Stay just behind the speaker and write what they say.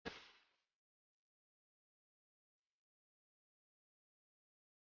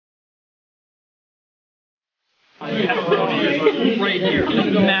Right here,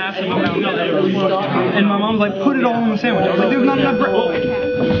 massive amount of it. And my mom's like, put it all in the sandwich. I was like, there's not enough bread.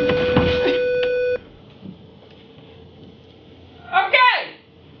 Okay,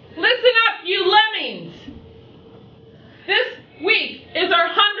 listen up, you lemmings. This week is our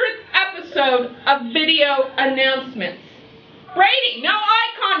 100th episode of video announcements. Brady, no eye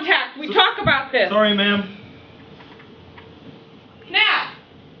contact. We talk about this. Sorry, ma'am. Now,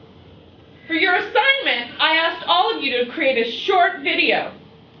 for your assignment, I asked all of you to create a short video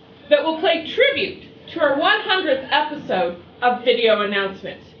that will play tribute to our 100th episode of video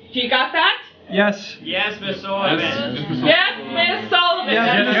announcements. Do you got that? Yes. Yes, Miss Sullivan. Yes, Miss Sullivan.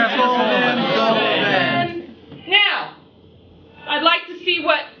 Yes, Miss Sullivan. Now, I'd like to see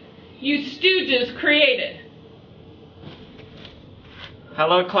what you stooges created.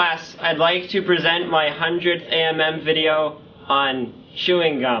 Hello, class. I'd like to present my 100th AMM video on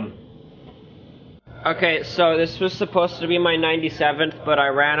chewing gum. Okay, so this was supposed to be my 97th, but I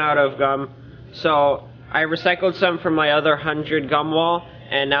ran out of gum. So I recycled some from my other 100 gum wall,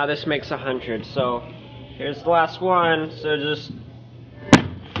 and now this makes 100. So here's the last one. So just...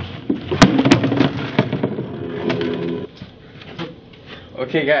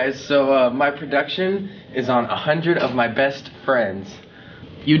 Okay guys, so my production is on 100 of my best friends.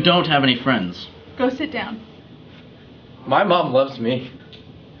 You don't have any friends. Go sit down. My mom loves me.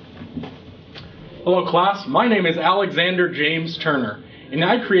 Hello class, my name is Alexander James Turner, and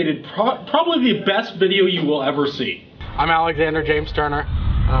I created probably the best video you will ever see. I'm Alexander James Turner,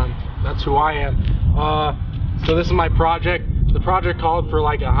 that's who I am. So this is my project. The project called for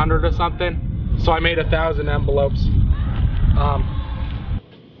like 100 or something, so I made 1,000 envelopes.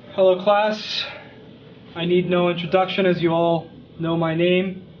 Hello, class. I need no introduction, as you all know my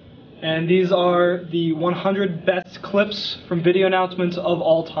name. And these are the 100 best clips from video announcements of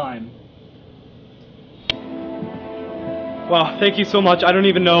all time. Wow, thank you so much. I don't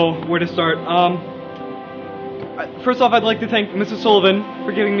even know where to start. First off, I'd like to thank Mrs. Sullivan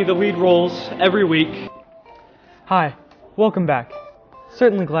for giving me the lead roles every week. Hi, welcome back.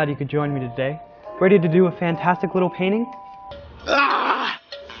 Certainly glad you could join me today. Ready to do a fantastic little painting? Ah!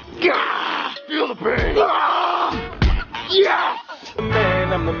 Gah! Feel the pain! Ah! Yes! I'm the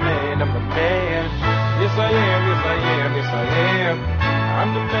man, I'm the man, I'm the man. Yes I am, yes I am, yes I am.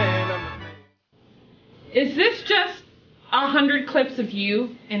 I'm the man, I'm the man. Is this just 100 clips of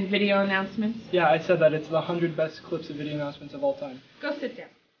you in video announcements? Yeah, I said that. It's the 100 best clips of video announcements of all time. Go sit down.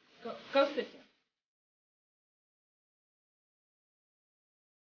 Go sit down.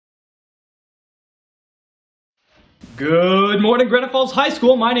 Good morning, Granite Falls High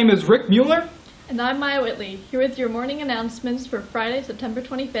School. My name is Rick Mueller. And I'm Maya Whitley, here with your morning announcements for Friday, September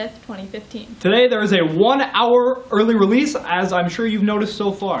 25th, 2015. Today there is a 1-hour early release, as I'm sure you've noticed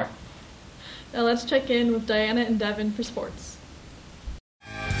so far. Now let's check in with Diana and Devin for sports.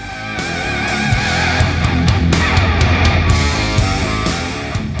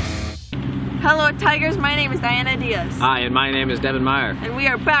 Hello Tigers, my name is Diana Diaz. Hi, and my name is Devin Meyer. And we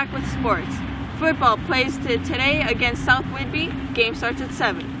are back with sports. Football plays today against South Whitby. Game starts at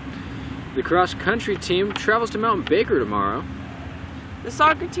 7. The cross-country team travels to Mount Baker tomorrow. The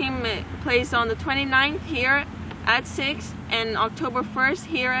soccer team plays on the 29th here at 6 and October 1st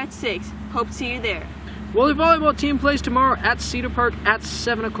here at 6. Hope to see you there. Well, the volleyball team plays tomorrow at Cedar Park at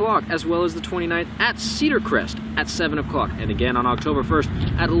 7 o'clock, as well as the 29th at Cedar Crest at 7 o'clock, and again on October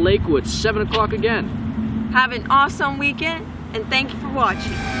 1st at Lakewood, 7 o'clock again. Have an awesome weekend, and thank you for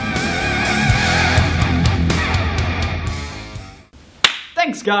watching.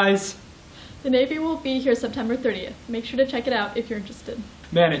 Thanks, guys. The Navy will be here September 30th. Make sure to check it out if you're interested.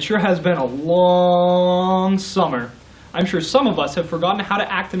 Man, it sure has been a long summer. I'm sure some of us have forgotten how to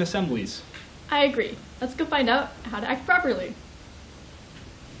act in assemblies. I agree. Let's go find out how to act properly.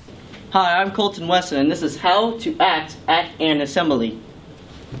 Hi, I'm Colton Wesson, and this is how to act at an assembly.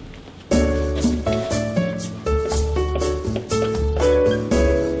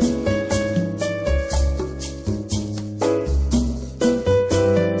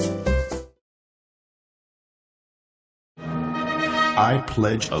 I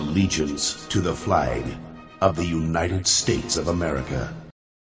pledge allegiance to the flag of the United States of America.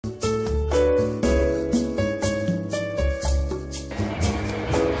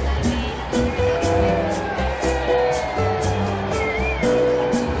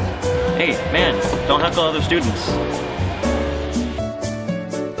 Hey, man, don't heckle other students.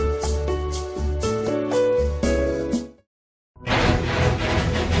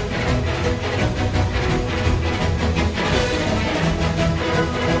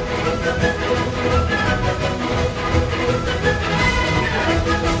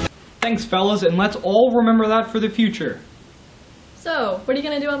 Thanks, fellas, and let's all remember that for the future. So, what are you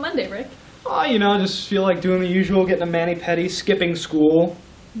going to do on Monday, Rick? Oh, you know, just feel like doing the usual, getting a mani-pedi, skipping school.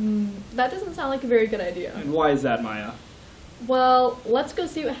 That doesn't sound like a very good idea. And why is that, Maya? Well, let's go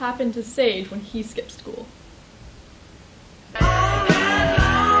see what happened to Sage when he skipped school.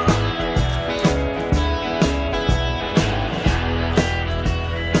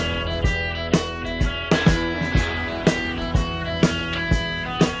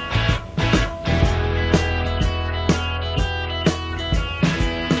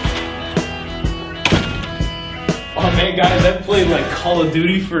 Oh man, guys, I played like Call of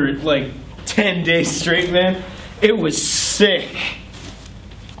Duty for like 10 days straight, man. It was sick.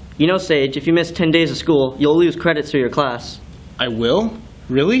 You know, Sage, if you miss 10 days of school, you'll lose credits for your class. I will?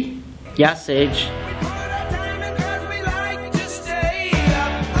 Really? Yeah, Sage.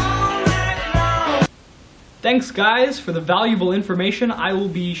 Thanks, guys, for the valuable information. I will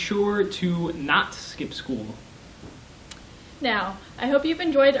be sure to not skip school. Now, I hope you've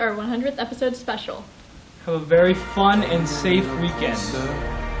enjoyed our 100th episode special. Have a very fun and safe weekend.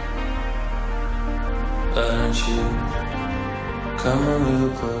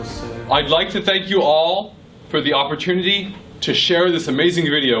 I'd like to thank you all for the opportunity to share this amazing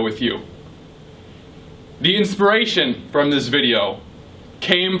video with you. The inspiration from this video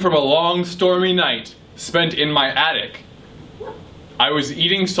came from a long stormy night spent in my attic. I was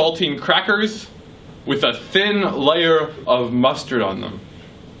eating saltine crackers with a thin layer of mustard on them.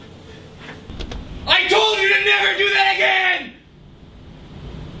 I told you to never do that again!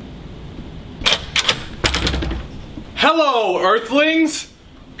 Hello, Earthlings!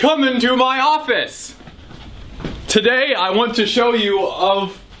 Come into my office! Today I want to show you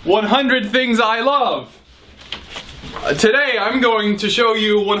of 100 things I love. Today I'm going to show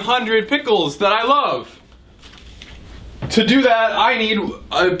you 100 pickles that I love. To do that I need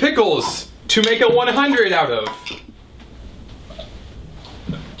pickles to make a 100 out of.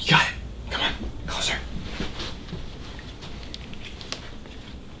 You got it. Come on, closer.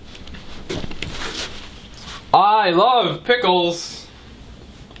 I love pickles.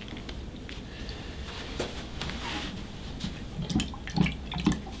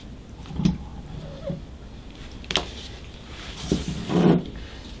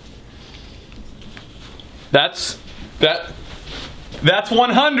 That's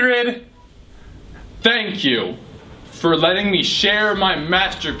 100. Thank you for letting me share my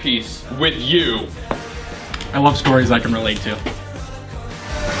masterpiece with you. I love stories I can relate to.